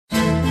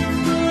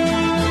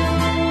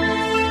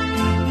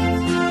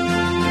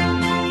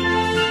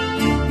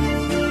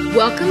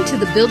Welcome to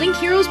the Building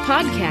Heroes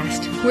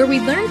podcast, where we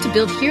learn to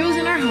build heroes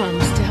in our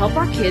homes to help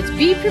our kids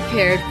be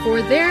prepared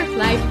for their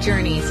life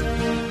journeys.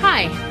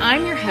 Hi,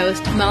 I'm your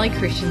host, Molly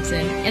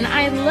Christensen, and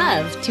I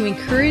love to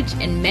encourage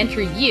and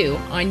mentor you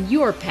on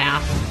your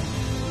path.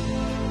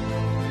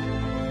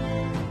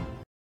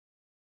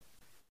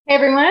 Hey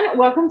everyone,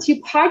 welcome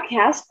to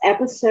podcast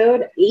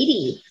episode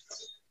 80.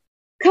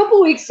 A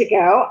couple weeks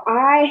ago,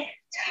 I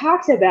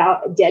talked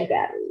about dead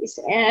batteries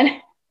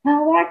and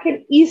how that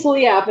can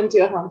easily happen to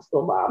a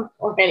homeschool mom,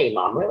 or any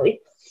mom really.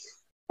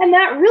 And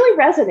that really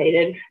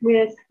resonated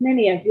with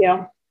many of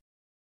you.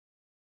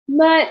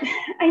 But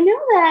I know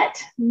that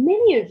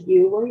many of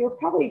you, while you're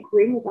probably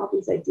agreeing with all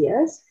these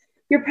ideas,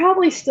 you're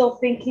probably still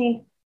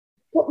thinking,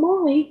 but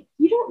Molly,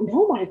 you don't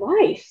know my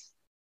life.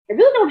 I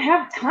really don't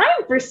have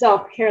time for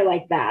self-care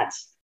like that.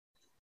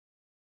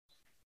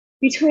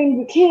 Between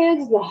the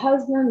kids, the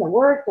husband, the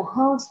work, the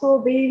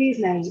homeschool, babies,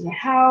 managing the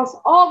house,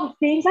 all the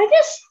things, I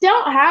just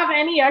don't have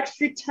any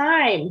extra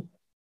time.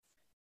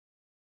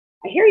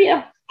 I hear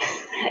you.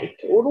 I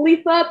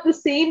totally thought the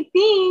same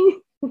thing.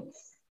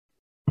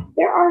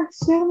 There are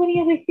so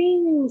many other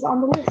things on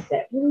the list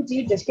that really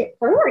do just get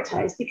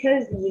prioritized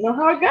because you know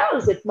how it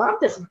goes. If mom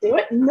doesn't do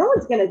it, no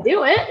one's going to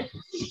do it.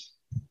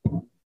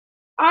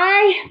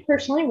 I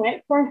personally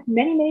went for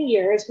many, many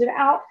years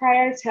without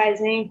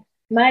prioritizing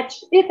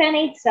much, if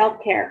any,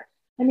 self-care.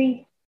 I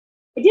mean,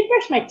 I did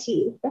brush my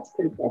teeth. That's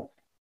pretty good.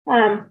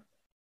 And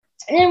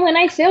when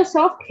I say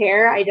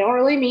self-care, I don't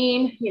really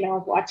mean,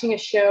 watching a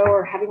show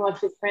or having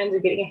lunch with friends or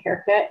getting a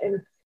haircut.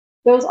 And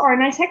those are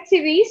nice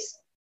activities,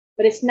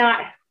 but it's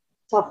not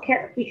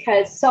self-care,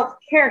 because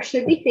self-care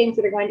should be things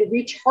that are going to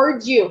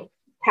recharge you,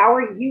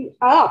 power you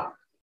up.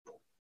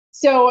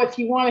 So if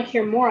you want to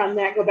hear more on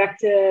that, go back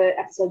to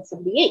episode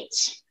 78,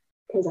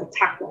 because I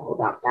talked all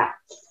about that.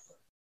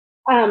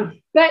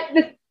 But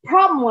the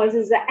problem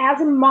is that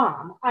as a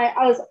mom,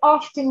 I was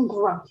often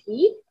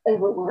grumpy,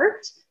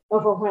 overworked,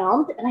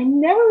 overwhelmed, and I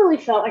never really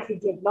felt I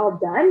could get it all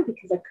done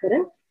because I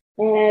couldn't.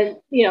 And,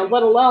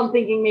 let alone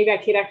thinking maybe I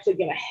could actually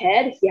get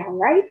ahead. Yeah,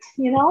 right.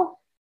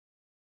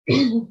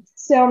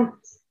 So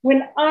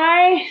when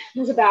I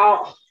was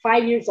about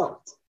 5 years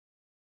old,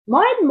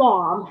 my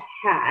mom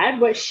had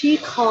what she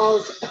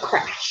calls a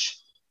crash.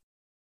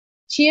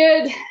 She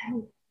had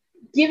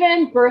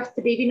given birth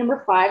to baby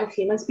number 5 a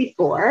few months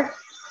before.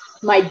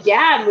 My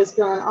dad was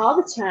gone all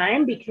the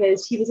time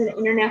because he was an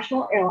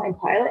international airline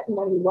pilot. And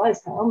when he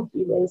was home,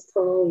 he was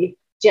totally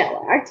jet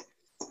lagged.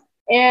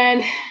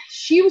 And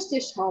she was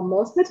just home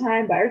most of the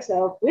time by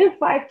herself with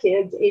 5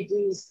 kids,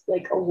 ages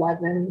like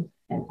 11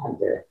 and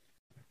under.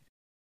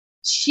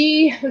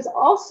 She was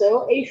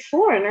also a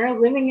foreigner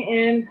living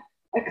in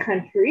a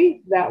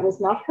country that was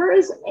not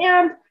hers,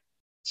 and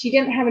she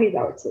didn't have any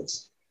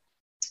relatives.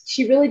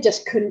 She really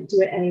just couldn't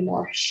do it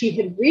anymore. She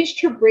had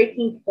reached her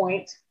breaking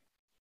point.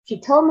 She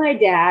told my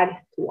dad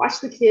to watch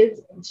the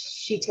kids, and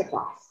she took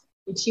off.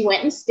 And she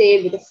went and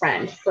stayed with a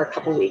friend for a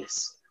couple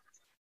weeks.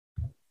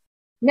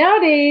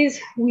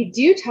 Nowadays, we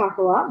do talk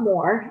a lot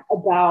more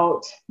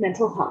about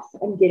mental health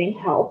and getting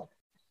help.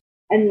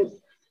 And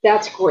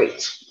that's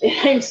great.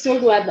 And I'm so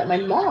glad that my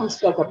mom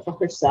spoke up for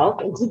herself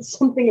and did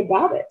something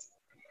about it.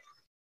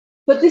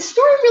 But this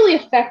story really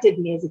affected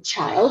me as a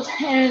child,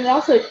 and it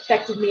also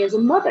affected me as a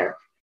mother,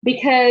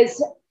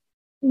 because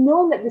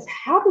knowing that this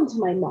happened to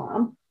my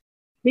mom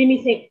made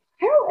me think,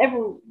 I don't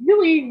ever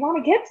really want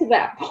to get to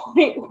that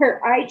point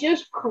where I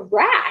just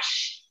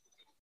crash,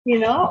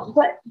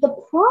 But the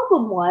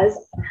problem was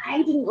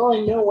I didn't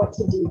really know what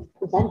to do to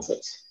prevent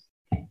it.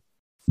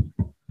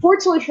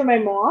 Fortunately for my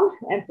mom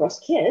and for us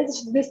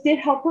kids, this did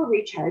help her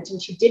recharge,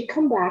 and she did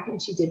come back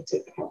and she did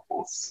take care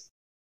of us.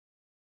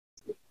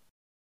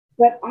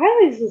 But I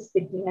always was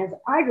thinking, as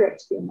I grew up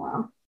to be a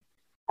mom,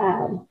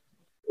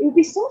 it would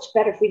be so much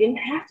better if we didn't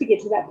have to get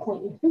to that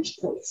point in the first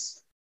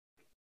place.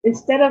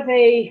 Instead of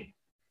a,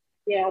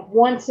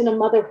 once in a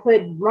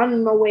motherhood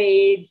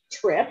runaway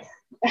trip,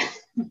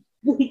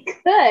 we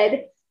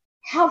could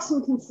have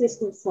some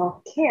consistent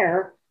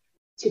self-care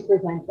to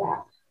prevent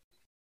that.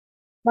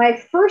 My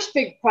first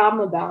big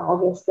problem about all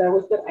this, though,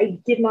 was that I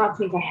did not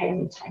think I had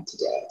any time to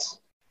do it.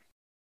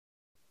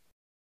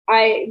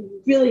 I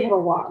really had a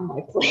lot on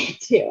my plate,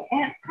 too.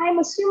 And I'm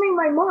assuming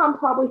my mom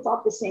probably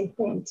thought the same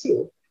thing,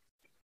 too.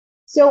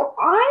 So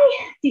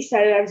I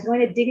decided I was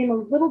going to dig in a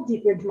little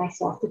deeper into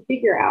myself to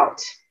figure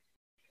out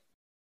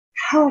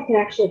how I could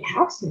actually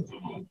have some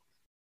time.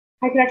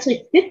 I could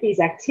actually fit these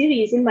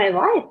activities in my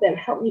life that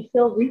help me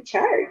feel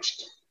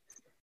recharged.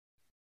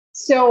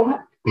 So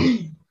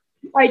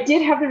I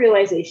did have the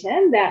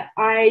realization that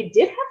I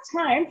did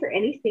have time for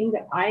anything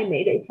that I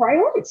made a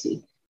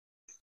priority.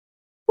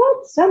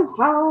 But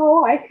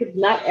somehow I could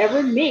not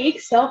ever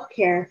make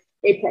self-care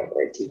a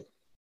priority.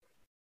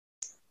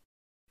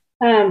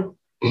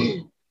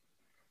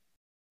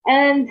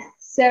 And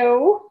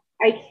so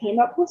I came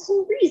up with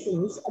some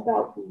reasons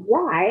about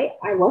why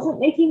I wasn't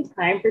making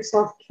time for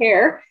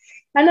self-care.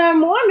 And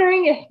I'm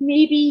wondering if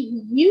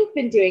maybe you've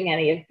been doing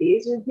any of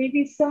these, or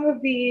maybe some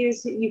of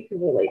these you can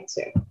relate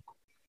to.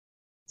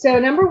 So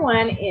number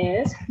one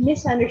is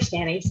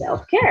misunderstanding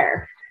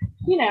self-care.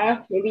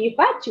 Maybe you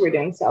thought you were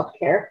doing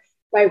self-care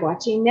by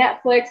watching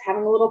Netflix,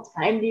 having a little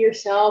time to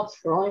yourself,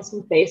 scrolling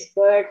some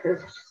Facebook,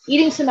 or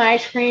eating some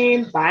ice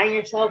cream, buying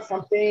yourself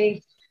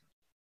something.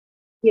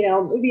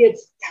 Maybe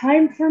it's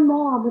time for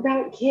mom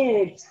without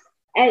kids.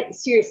 And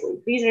seriously,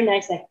 these are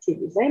nice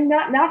activities. I'm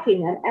not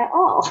knocking them at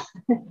all.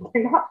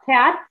 They're not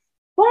bad,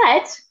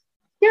 but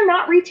they're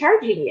not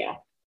recharging you.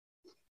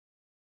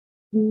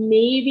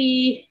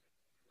 Maybe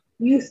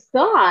you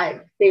thought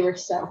they were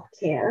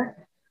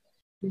self-care,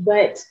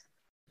 but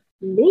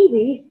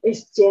maybe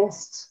it's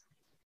just,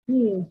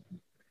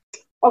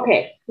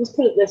 okay, let's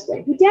put it this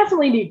way. We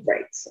definitely need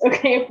breaks,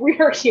 okay? If we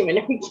are human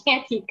and we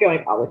can't keep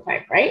going all the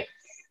time, right?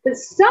 But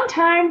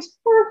sometimes,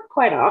 or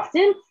quite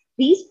often,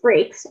 these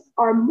breaks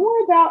are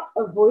more about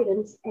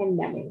avoidance and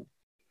numbing.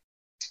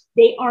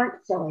 They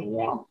aren't filling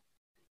you.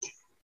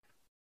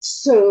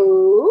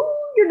 So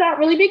you're not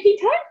really making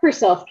time for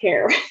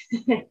self-care.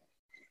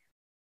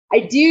 I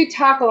do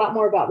talk a lot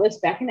more about this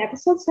back in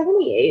episode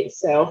 78,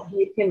 so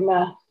you can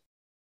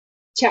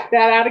check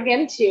that out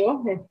again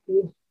too if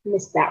you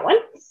missed that one.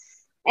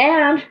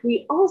 And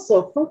we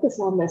also focus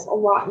on this a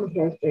lot in the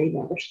Heroes Journey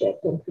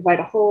membership and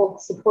provide a whole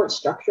support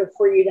structure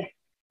for you to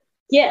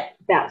get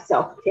that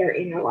self-care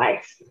in your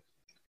life.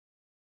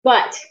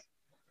 But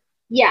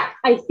yeah,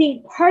 I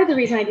think part of the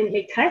reason I didn't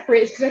make time for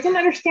it is because I didn't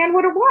understand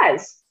what it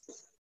was.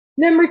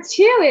 Number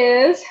two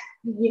is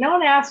you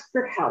don't ask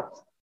for help.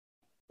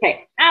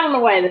 Okay, I don't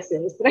know why this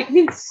is, but I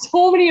think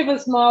so many of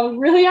us moms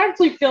really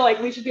actually feel like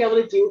we should be able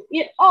to do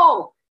it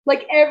all,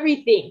 like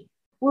everything.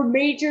 We're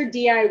major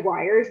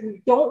DIYers.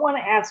 We don't want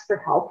to ask for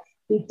help.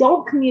 We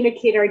don't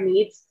communicate our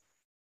needs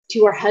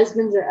to our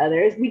husbands or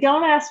others. We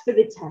don't ask for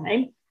the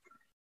time.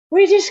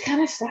 We just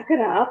kind of suck it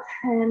up.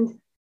 And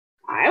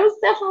I was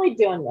definitely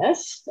doing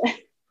this.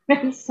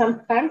 And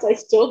sometimes I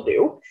still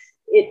do.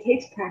 It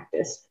takes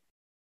practice.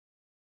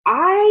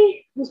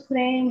 I was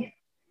putting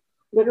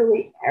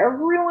literally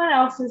everyone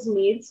else's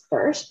needs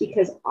first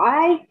because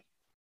I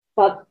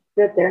thought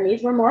that their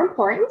needs were more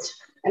important.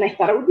 And I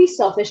thought it would be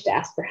selfish to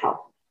ask for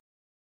help.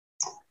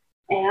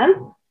 And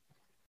there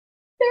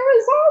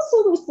was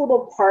also this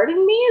little part of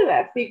me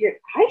that figured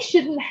I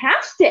shouldn't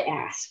have to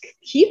ask.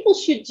 People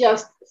should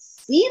just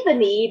see the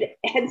need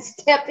and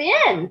step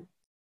in.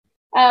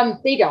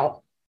 They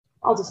don't.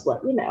 I'll just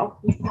let you know.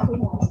 You probably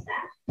know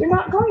that. You're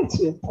not going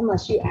to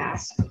unless you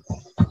ask.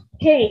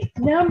 Okay,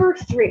 number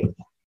 3.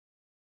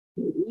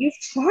 You've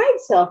tried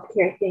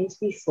self-care things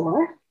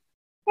before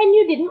and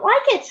you didn't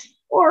like it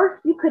or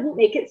you couldn't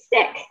make it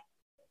stick.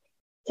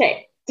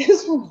 Okay,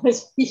 this one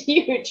was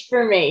huge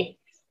for me.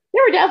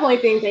 There were definitely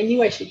things I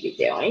knew I should be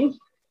doing.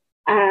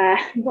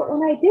 But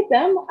when I did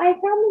them, I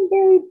found them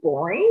very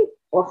boring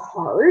or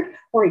hard,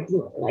 or I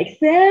didn't like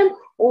them,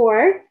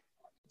 or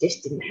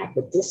just didn't have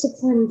the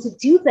discipline to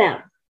do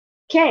them.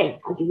 Okay,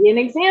 I'll give you an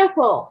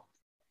example.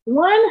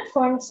 One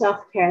form of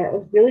self-care that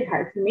was really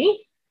hard for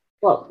me,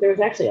 well, there was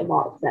actually a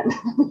lot of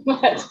them,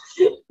 but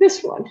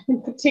this one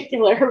in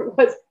particular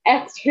was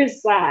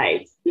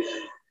exercise.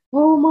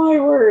 Oh my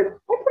word,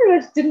 I pretty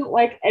much didn't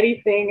like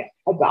anything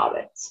about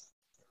it.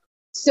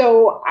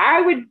 So I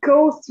would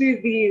go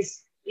through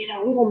these,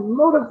 little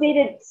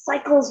motivated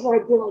cycles where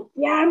I'd be like,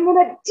 yeah, I'm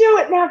going to do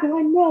it now because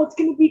I know it's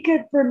going to be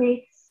good for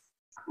me.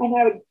 And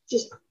I would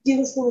just do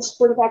this little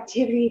sportive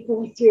activity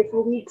for like 3 or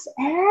 4 weeks.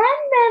 And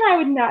then I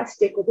would not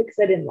stick with it because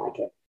I didn't like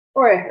it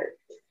or I hurt.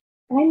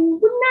 And I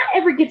would not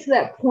ever get to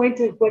that point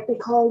of what they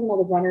call,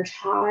 the runner's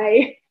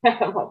high.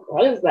 I'm like,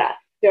 what is that?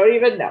 Don't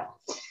even know.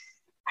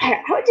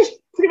 I would just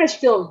pretty much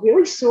feel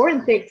really sore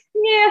and think,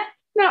 yeah,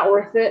 not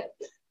worth it.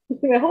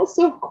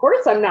 So of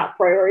course I'm not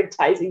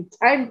prioritizing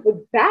time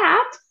for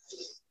that.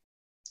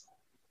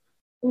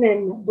 And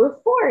then number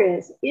 4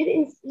 is it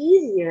is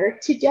easier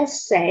to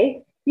just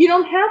say you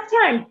don't have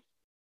time.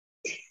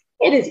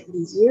 It is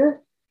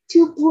easier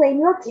to blame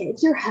your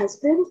kids, your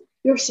husband,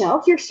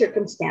 yourself, your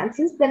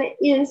circumstances than it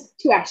is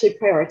to actually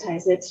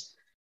prioritize it.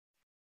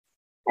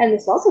 And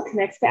this also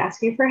connects to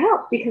asking for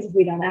help, because if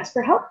we don't ask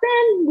for help,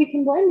 then we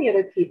can blame the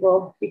other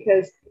people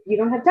because you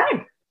don't have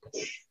time,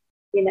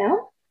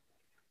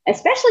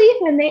 especially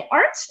when they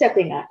aren't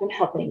stepping up and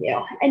helping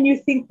you and you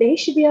think they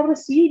should be able to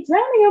see you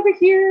drowning over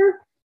here.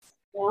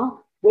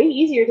 Well, way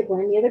easier to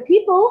blame the other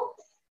people.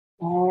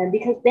 And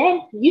because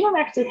then you don't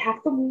actually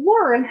have to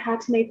learn how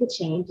to make the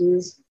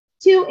changes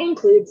to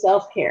include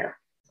self-care.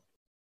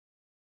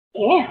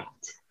 And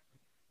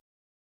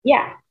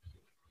yeah,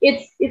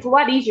 it's a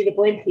lot easier to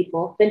blame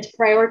people than to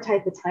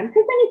prioritize the time,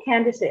 because then you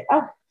can just say,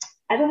 oh,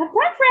 I don't have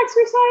time for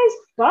exercise.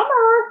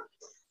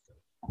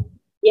 Bummer.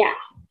 Yeah.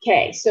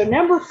 Okay. So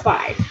number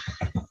 5,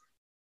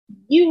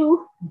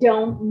 you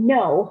don't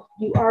know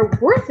you are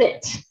worth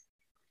it.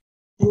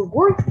 You're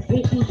worth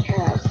taking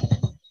care of.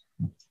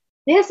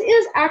 This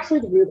is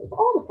actually the root of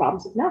all the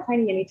problems of not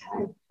finding any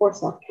time for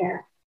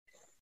self-care.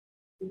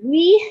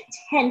 We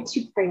tend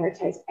to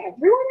prioritize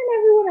everyone and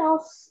everyone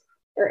else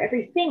or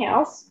everything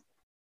else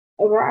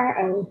over our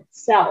own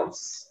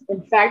selves.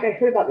 In fact, I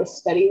heard about this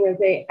study where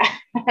they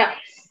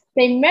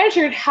They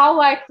measured how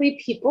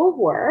likely people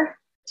were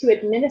to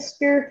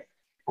administer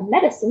a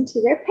medicine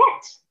to their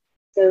pet.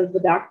 So the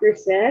doctor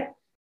said,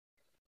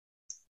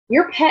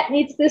 your pet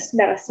needs this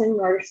medicine in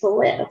order to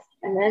live.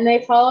 And then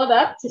they followed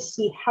up to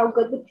see how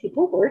good the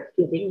people were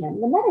giving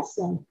them the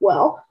medicine.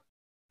 Well,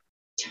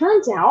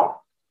 turns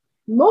out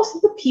most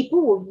of the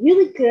people were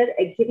really good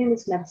at giving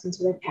this medicine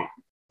to their pet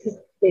because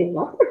they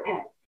love their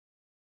pet,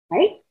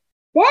 right?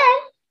 Then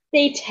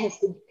they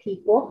tested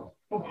people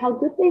and how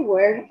good they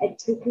were at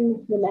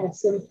taking the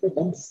medicine for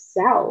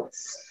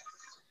themselves.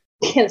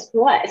 Guess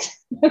what?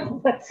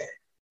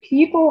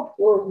 People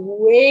were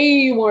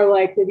way more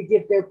likely to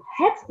give their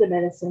pets the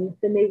medicine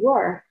than they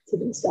were to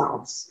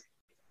themselves,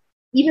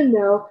 even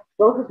though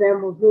both of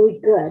them were really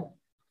good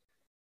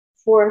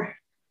for,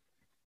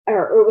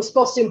 or it was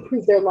supposed to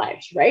improve their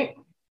lives, right?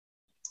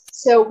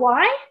 So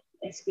why?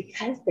 It's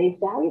because they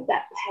valued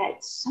that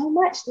pet so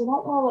much. They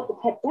don't want to let the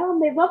pet down.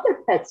 They love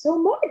their pet so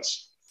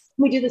much.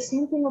 We do the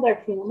same thing with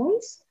our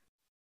families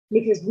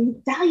because we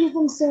value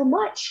them so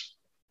much,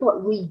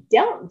 but we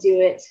don't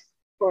do it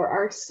for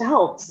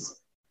ourselves.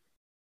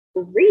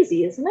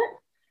 Crazy, isn't it?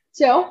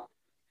 So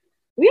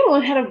we don't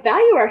know how to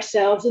value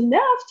ourselves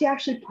enough to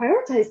actually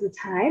prioritize the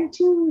time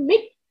to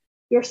make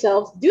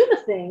yourselves do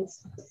the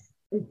things.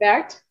 In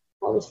fact,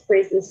 I'll just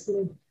phrase this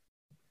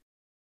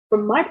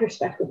from my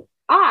perspective.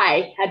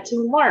 I had to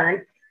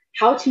learn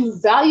how to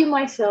value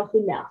myself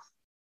enough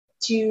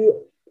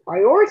to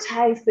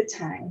prioritize the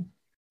time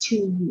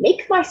to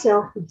make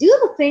myself do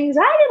the things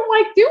I didn't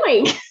like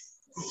doing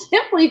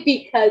simply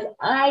because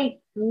I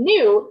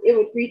knew it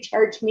would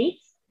recharge me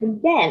and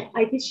then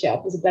I could show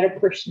up as a better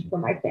person for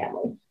my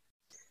family.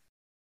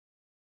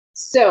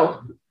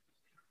 So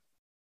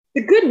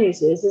the good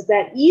news is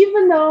that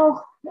even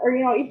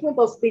with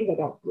those things I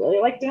don't really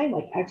like doing,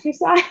 like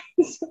exercise,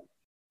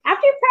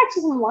 after you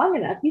practice them long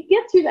enough, you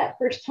get through that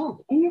first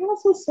hump and you're not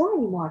so sore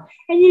anymore.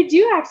 And you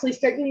do actually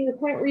start getting to the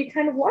point where you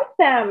kind of like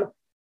them,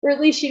 or at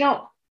least you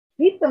don't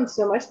hate them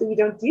so much that you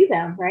don't do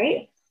them,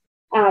 right?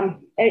 And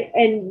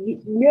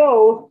you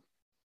know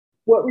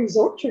what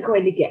results you're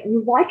going to get, and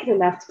you like it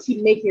enough to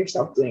keep making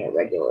yourself doing it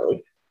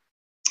regularly.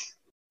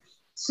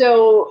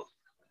 So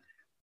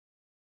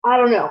I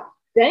don't know.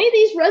 Do any of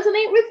these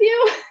resonate with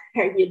you?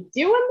 Are you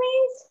doing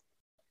these?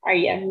 Are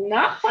you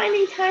not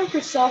finding time for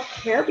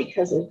self-care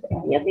because of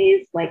any of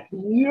these? Like,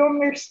 you don't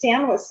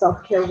understand what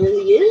self-care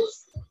really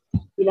is.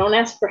 You don't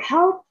ask for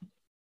help.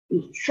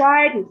 You've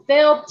tried and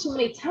failed too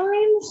many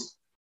times.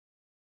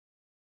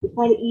 You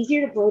find it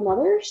easier to blame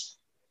others.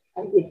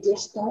 Or you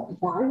just don't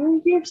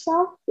value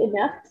yourself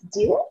enough to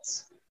do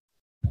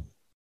it.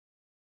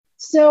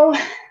 So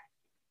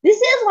this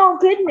is all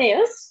good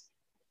news.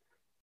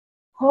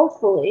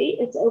 Hopefully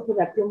it's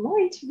opened up your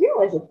mind to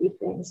realize a few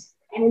things.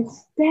 And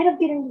instead of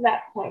getting to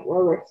that point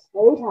where we're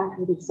so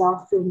tired,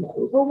 exhausted, and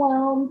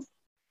overwhelmed,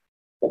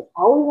 that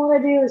all we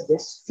want to do is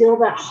just fill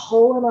that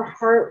hole in our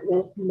heart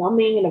with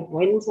numbing and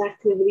avoidance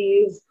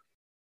activities,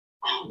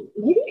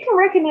 maybe you can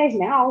recognize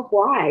now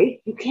why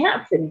you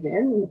can't fit it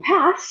in the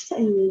past,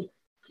 and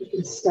you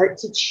can start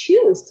to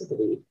choose to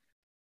believe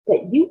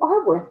that you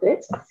are worth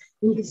it.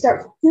 And you can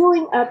start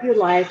filling up your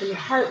life and your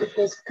heart with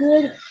those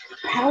good,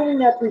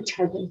 powering up,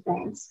 recharging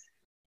things.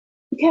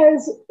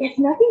 Because if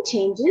nothing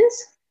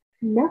changes,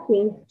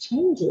 nothing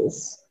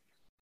changes.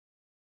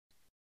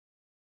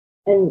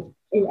 And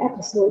in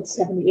episode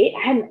 78,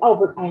 I had an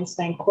Albert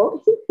Einstein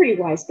quote. He's a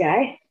pretty wise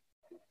guy.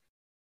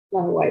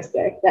 Not a wise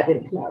guy. That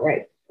didn't come out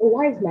right. A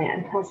wise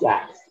man. How's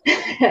that?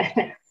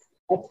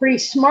 A pretty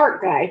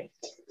smart guy.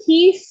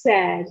 He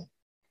said,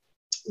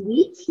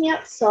 we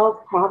can't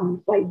solve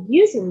problems by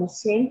using the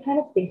same kind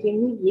of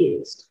thinking we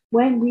used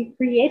when we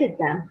created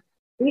them.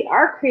 We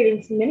are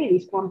creating too many of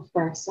these problems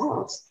for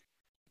ourselves.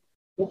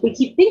 If we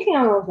keep thinking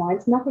on those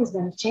lines, nothing's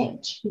going to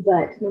change.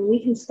 But when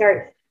we can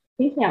start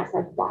thinking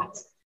outside the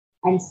box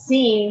and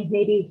seeing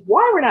maybe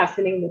why we're not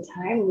spending the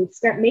time, and we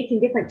start making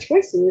different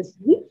choices,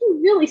 we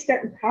can really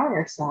start empowering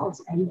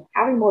ourselves and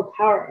having more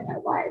power in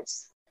our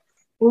lives.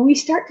 When we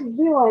start to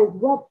realize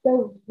what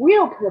the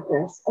real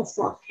purpose of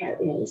self-care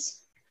is,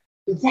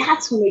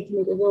 that's when we can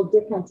make a real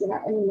difference in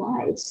our own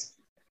lives.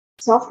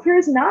 Self-care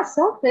is not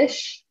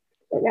selfish,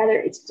 but rather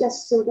it's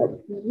just so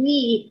that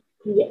we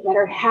can get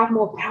better, have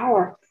more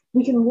power.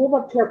 We can live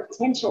up to our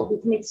potential.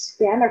 We can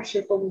expand our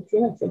circle of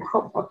influence and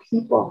help more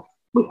people.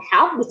 We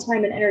have the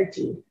time and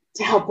energy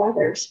to help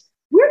others.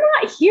 We're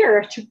not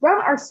here to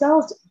run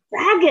ourselves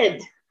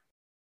ragged.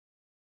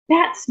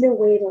 That's no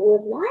way to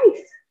live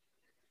life.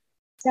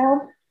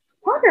 So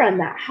ponder on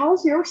that.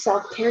 How's your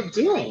self-care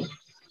doing?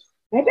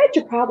 I bet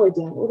you're probably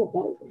doing a little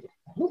better than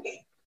you think.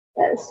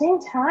 But at the same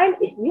time,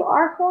 if you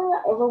are feeling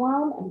that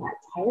overwhelm and that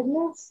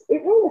tiredness,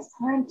 it really is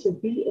time to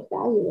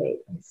reevaluate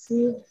and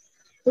see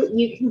what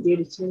you can do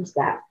to change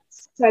that.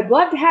 So I'd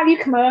love to have you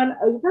come on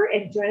over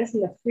and join us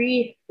in the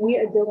free We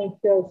Are Building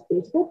Heroes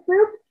Facebook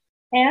group,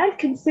 and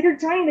consider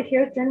joining the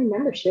Heroes Journey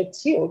membership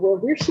too, where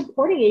we're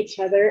supporting each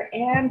other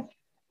and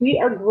we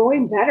are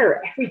growing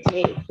better every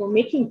day. We're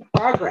making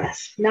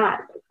progress,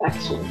 not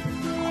perfection.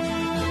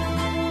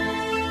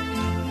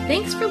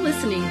 Thanks for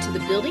listening to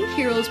the Building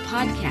Heroes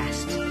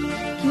podcast.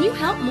 Can you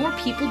help more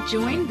people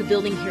join the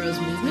Building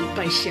Heroes movement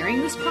by sharing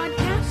this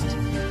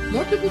podcast?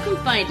 More people can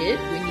find it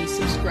when you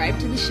subscribe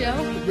to the show,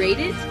 rate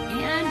it,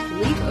 and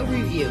leave a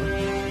review.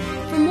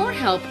 For more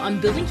help on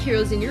building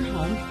heroes in your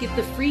home, get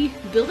the free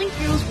Building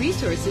Heroes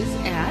resources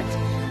at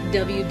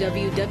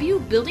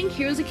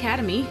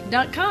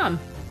www.buildingheroesacademy.com.